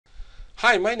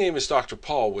Hi, my name is Dr.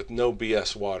 Paul with No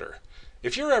BS Water.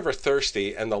 If you're ever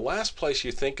thirsty and the last place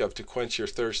you think of to quench your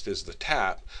thirst is the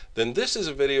tap, then this is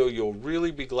a video you'll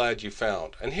really be glad you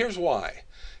found. And here's why.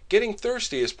 Getting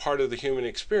thirsty is part of the human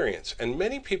experience, and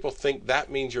many people think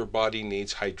that means your body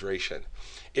needs hydration.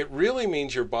 It really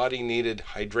means your body needed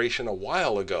hydration a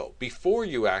while ago, before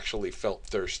you actually felt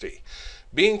thirsty.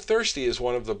 Being thirsty is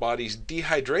one of the body's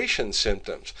dehydration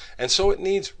symptoms, and so it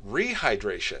needs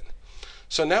rehydration.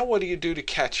 So now what do you do to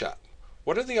catch up?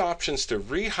 What are the options to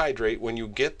rehydrate when you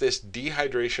get this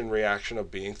dehydration reaction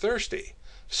of being thirsty?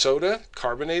 Soda,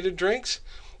 carbonated drinks?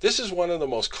 This is one of the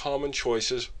most common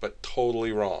choices, but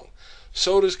totally wrong.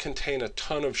 Sodas contain a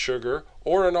ton of sugar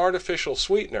or an artificial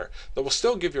sweetener that will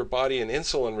still give your body an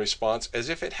insulin response as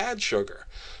if it had sugar.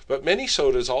 But many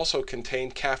sodas also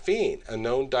contain caffeine, a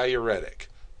known diuretic.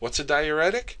 What's a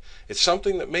diuretic? It's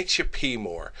something that makes you pee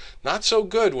more. Not so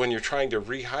good when you're trying to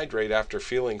rehydrate after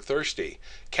feeling thirsty.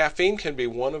 Caffeine can be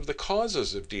one of the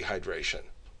causes of dehydration.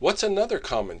 What's another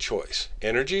common choice?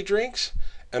 Energy drinks?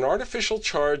 An artificial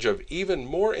charge of even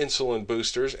more insulin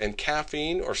boosters and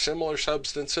caffeine or similar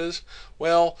substances?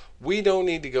 Well, we don't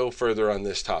need to go further on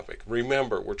this topic.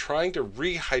 Remember, we're trying to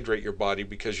rehydrate your body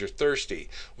because you're thirsty.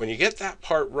 When you get that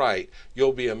part right,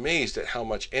 you'll be amazed at how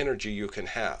much energy you can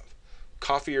have.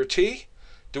 Coffee or tea?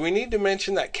 Do we need to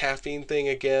mention that caffeine thing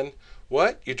again?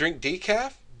 What? You drink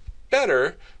decaf?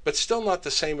 Better, but still not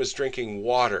the same as drinking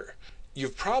water.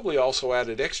 You've probably also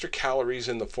added extra calories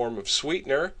in the form of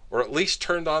sweetener, or at least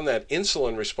turned on that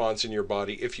insulin response in your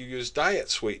body if you use diet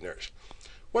sweeteners.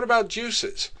 What about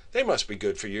juices? They must be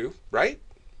good for you, right?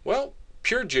 Well,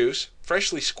 pure juice,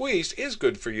 freshly squeezed, is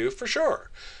good for you for sure.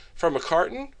 From a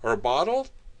carton or a bottle?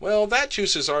 Well, that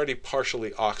juice is already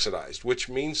partially oxidized, which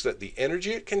means that the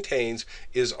energy it contains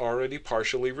is already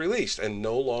partially released and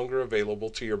no longer available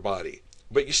to your body.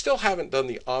 But you still haven't done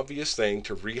the obvious thing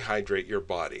to rehydrate your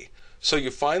body. So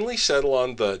you finally settle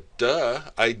on the duh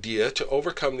idea to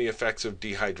overcome the effects of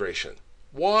dehydration.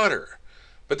 Water.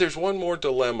 But there's one more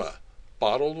dilemma.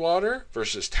 Bottled water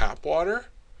versus tap water?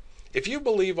 If you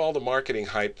believe all the marketing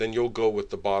hype, then you'll go with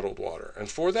the bottled water. And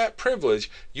for that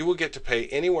privilege, you will get to pay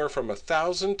anywhere from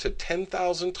 1,000 to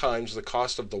 10,000 times the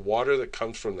cost of the water that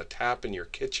comes from the tap in your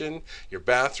kitchen, your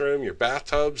bathroom, your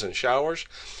bathtubs, and showers.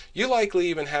 You likely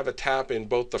even have a tap in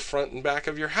both the front and back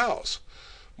of your house.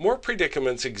 More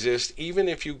predicaments exist even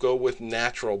if you go with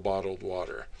natural bottled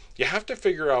water. You have to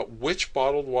figure out which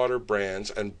bottled water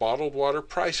brands and bottled water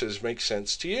prices make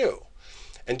sense to you.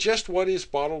 And just what is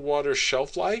bottled water's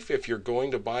shelf life if you're going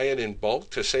to buy it in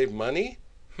bulk to save money?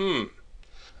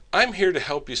 I'm here to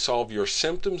help you solve your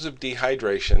symptoms of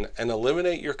dehydration and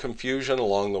eliminate your confusion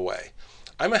along the way.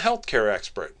 I'm a healthcare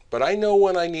expert, but I know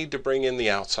when I need to bring in the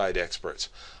outside experts.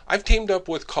 I've teamed up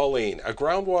with Colleen, a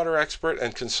groundwater expert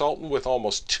and consultant with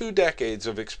almost 2 decades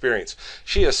of experience.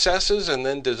 She assesses and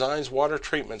then designs water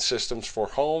treatment systems for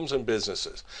homes and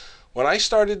businesses. When I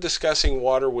started discussing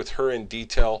water with her in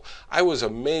detail, I was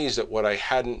amazed at what I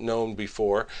hadn't known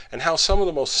before and how some of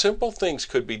the most simple things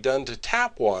could be done to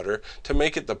tap water to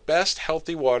make it the best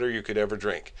healthy water you could ever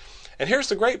drink. And here's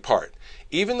the great part.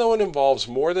 Even though it involves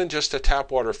more than just a tap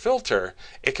water filter,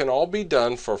 it can all be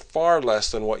done for far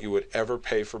less than what you would ever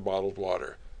pay for bottled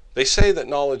water. They say that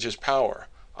knowledge is power.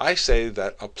 I say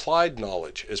that applied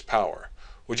knowledge is power.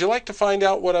 Would you like to find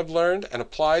out what I've learned and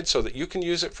applied so that you can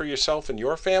use it for yourself and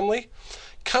your family?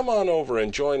 Come on over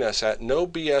and join us at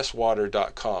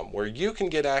nobswater.com, where you can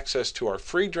get access to our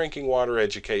free drinking water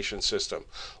education system.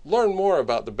 Learn more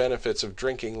about the benefits of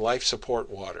drinking life support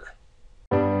water.